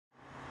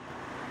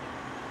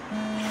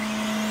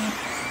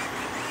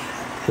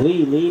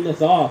Lee leading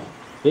us off.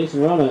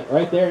 Jason Rona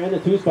right there in the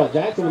 2 spot.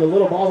 Jackson with a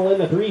little ball in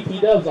the 3.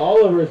 P-Dubs all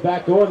over his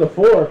back door in the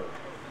 4.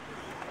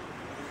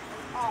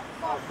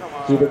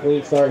 Super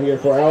clean start here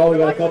for we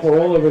got a couple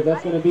rollovers.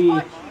 That's going to be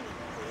I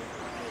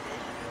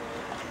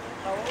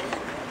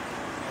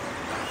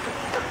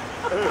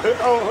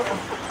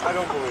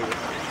don't believe it.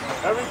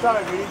 Every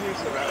time he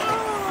used to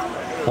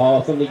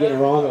somebody getting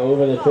wrong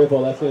over the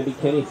triple. That's going to be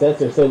Kenny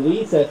Setzer. So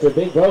Lee Setzer,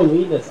 big bro,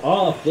 leading us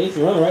off.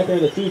 Jason Runner right there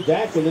in the 2.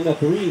 Jackson in the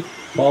 3.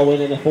 Paul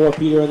Wynn in the 4.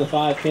 Peter in the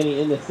 5.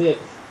 Kenny in the 6.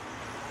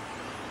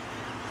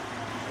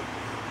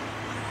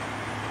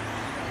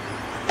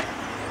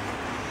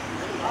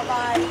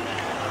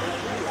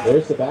 Bye-bye.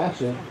 There's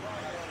Sebastian.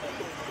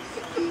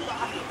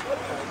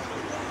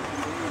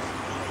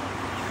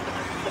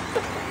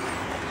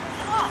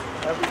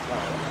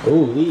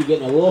 Ooh, Lee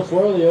getting a little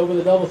swirly over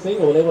the double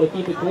single, but able to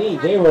keep it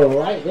clean. J-Ro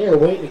right there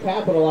waiting to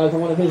capitalize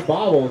on one of his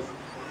bobbles.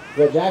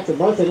 Got Jackson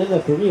Brunson in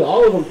the 3.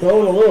 All of them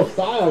throwing a little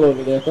style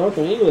over there, throwing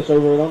some English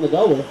over it on the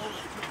double.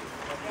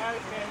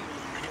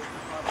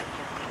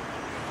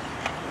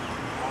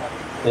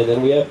 And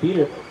then we have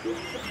Peter.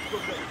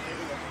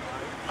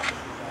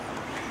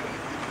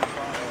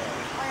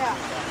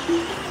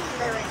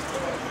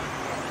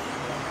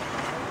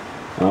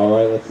 All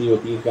right, let's see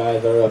what these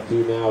guys are up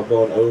to now,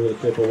 going over the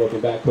triple, looking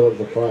back towards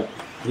the front.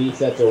 Lee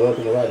Setzer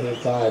working the right-hand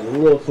side, a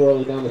little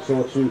swirly down the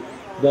short shoot.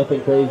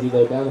 Nothing crazy,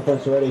 though. Down the front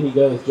straight he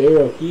goes.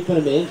 J-Ro keeping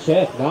him in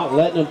check, not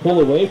letting him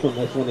pull away from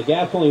this one. The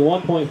gap's only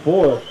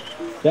 1.4.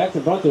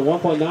 Jackson Brunson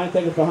 1.9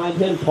 seconds behind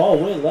him. Paul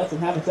Wynn less than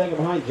half a second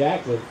behind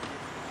Jackson.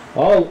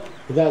 Oh,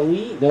 is that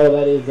Lee? No,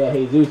 that is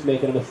Jesus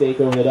making a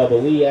mistake over the double.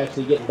 Lee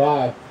actually getting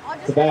by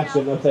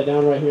Sebastian upside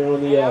down right here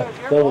on the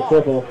double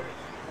triple.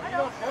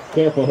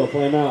 Careful, he'll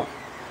play him out.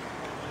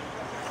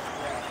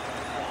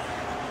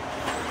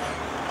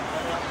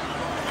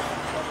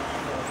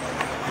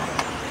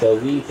 So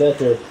Lee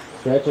Setzer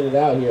stretching it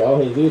out here.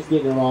 Oh, Jesus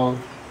getting it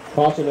wrong.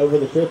 Caution over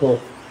the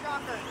triple.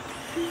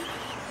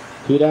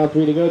 2 down,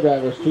 3 to go,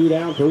 drivers. 2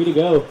 down, 3 to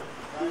go.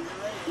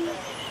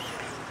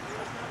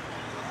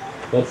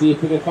 Let's see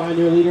if we can find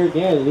your leader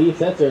again. Lee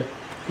Setzer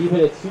keeping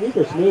it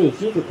super smooth,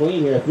 super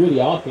clean here through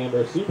the off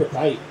camber. Super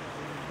tight.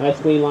 Nice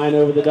clean line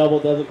over the double.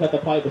 Doesn't cut the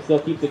pipe, but still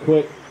keeps it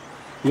quick.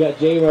 You got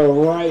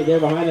J-Ro right there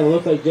behind him.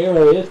 Looks like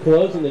J-Ro is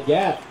closing the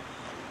gap.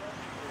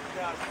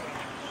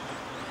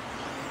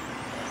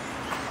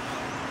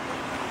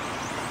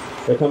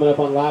 They're coming up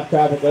on lap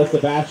traffic. That's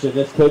Sebastian.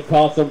 This could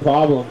cause some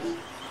problems.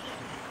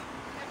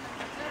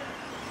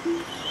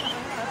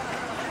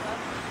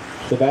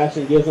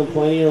 Sebastian gives him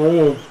plenty of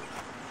room.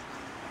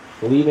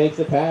 Lee makes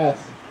a pass.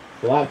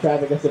 Lap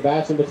traffic of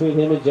Sebastian between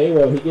him and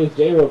J-Ro. He gives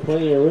J-Ro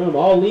plenty of room.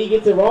 Oh, Lee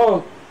gets it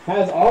wrong.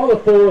 Has all the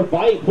forward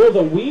bite. Pulls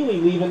a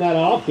wheelie leaving that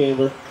off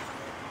camber.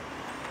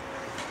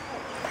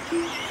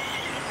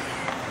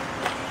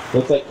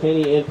 Looks like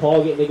Kenny and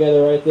Paul getting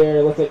together right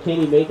there. Looks like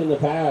Kenny making the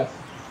pass.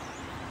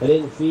 I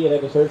didn't see it.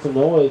 I just heard some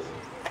noise.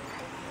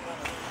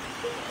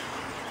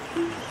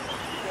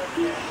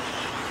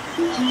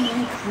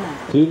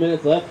 2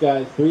 minutes left,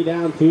 guys. 3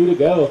 down, 2 to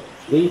go.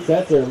 Lee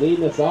Setzer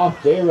leading us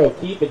off. J-Ro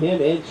keeping him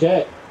in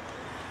check.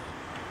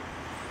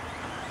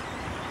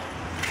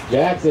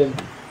 Jackson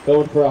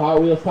going for a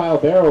Hot Wheels style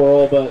barrel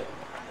roll, but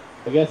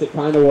I guess it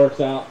kind of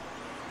works out.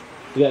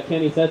 You got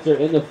Kenny Setzer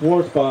in the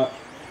 4 spot.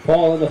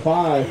 Paul in the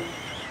 5.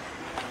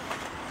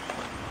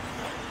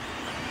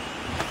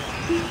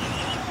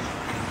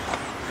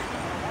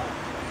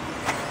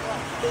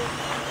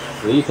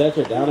 Lee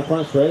Setzer down the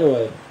front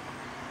straightaway.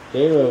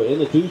 J-Ro in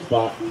the 2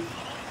 spot.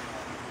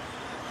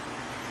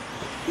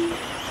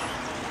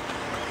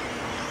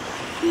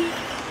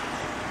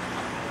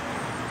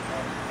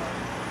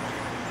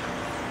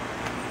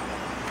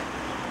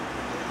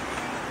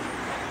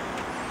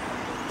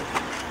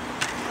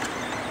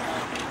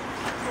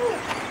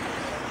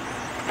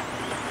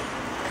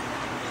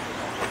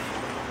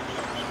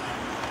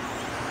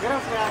 Get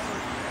up, Jackson.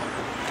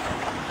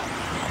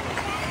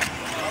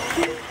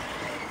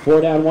 4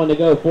 down, 1 to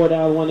go. 4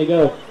 down, 1 to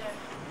go.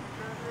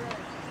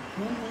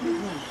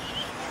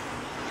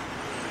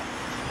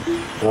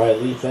 All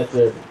right, Lee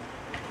Setzer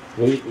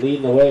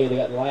leading the way. They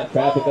got the lap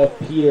traffic of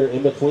Peter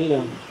in between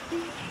them.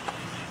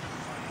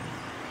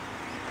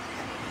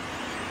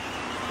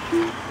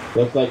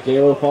 Looks like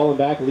J-Ro falling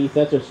back. Lee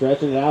Setzer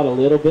stretching it out a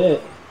little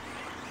bit.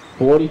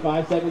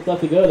 45 seconds left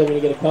to go. They're going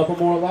to get a couple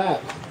more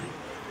laps.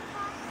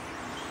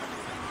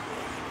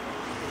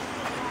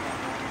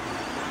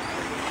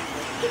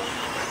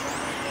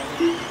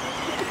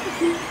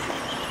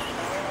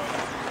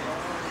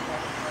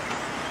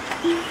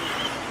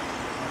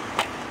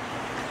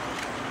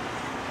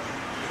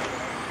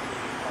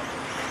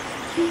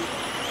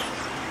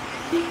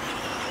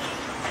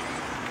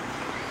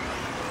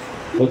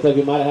 Looks like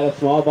we might have had a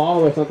small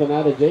ball or something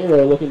out of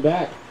J-Ro looking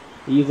back.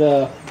 He's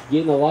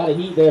getting a lot of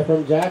heat there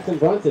from Jackson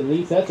Brunson.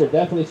 Lee Setzer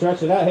definitely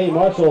stretched it out. Hey,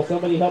 Marshall,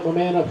 somebody help my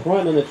man up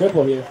front in the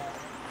triple here.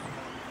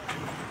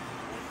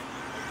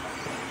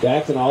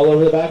 Jackson all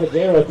over the back of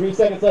J-Ro. 3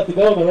 seconds left to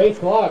go on the race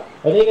clock.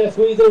 Are they going to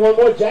squeeze in one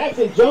more?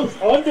 Jackson jumps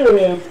under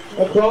him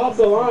across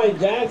the line.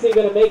 Jackson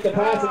going to make the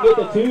pass and get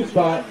the 2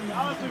 spot.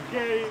 That was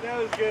okay. That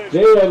was good.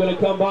 J-Ro going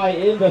to come by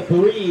in the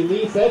 3.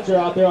 Lee Setzer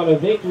out there on a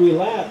victory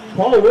lap.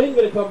 Paul Wynn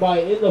going to come by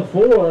in the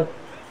 4. It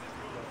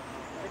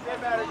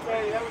didn't matter,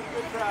 Katie. That was a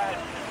good try.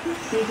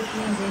 Save the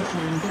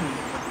transition done.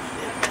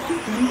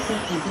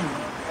 360 done.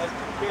 That's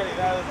Katie.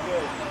 That was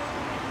good.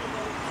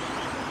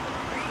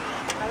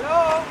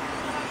 Hello?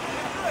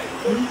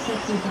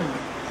 360 done.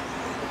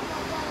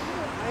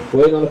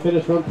 Waiting on the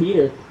finish from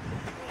Peter.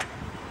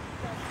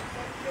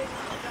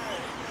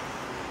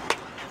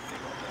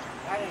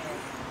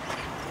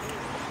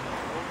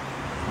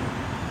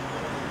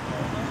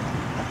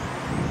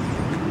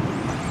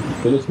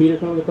 Finish Peter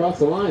comes across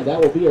the line. That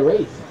will be a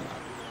race.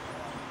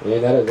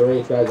 And that is a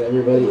race, guys.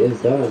 Everybody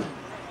is done.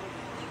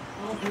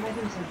 All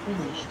drivers are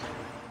finished.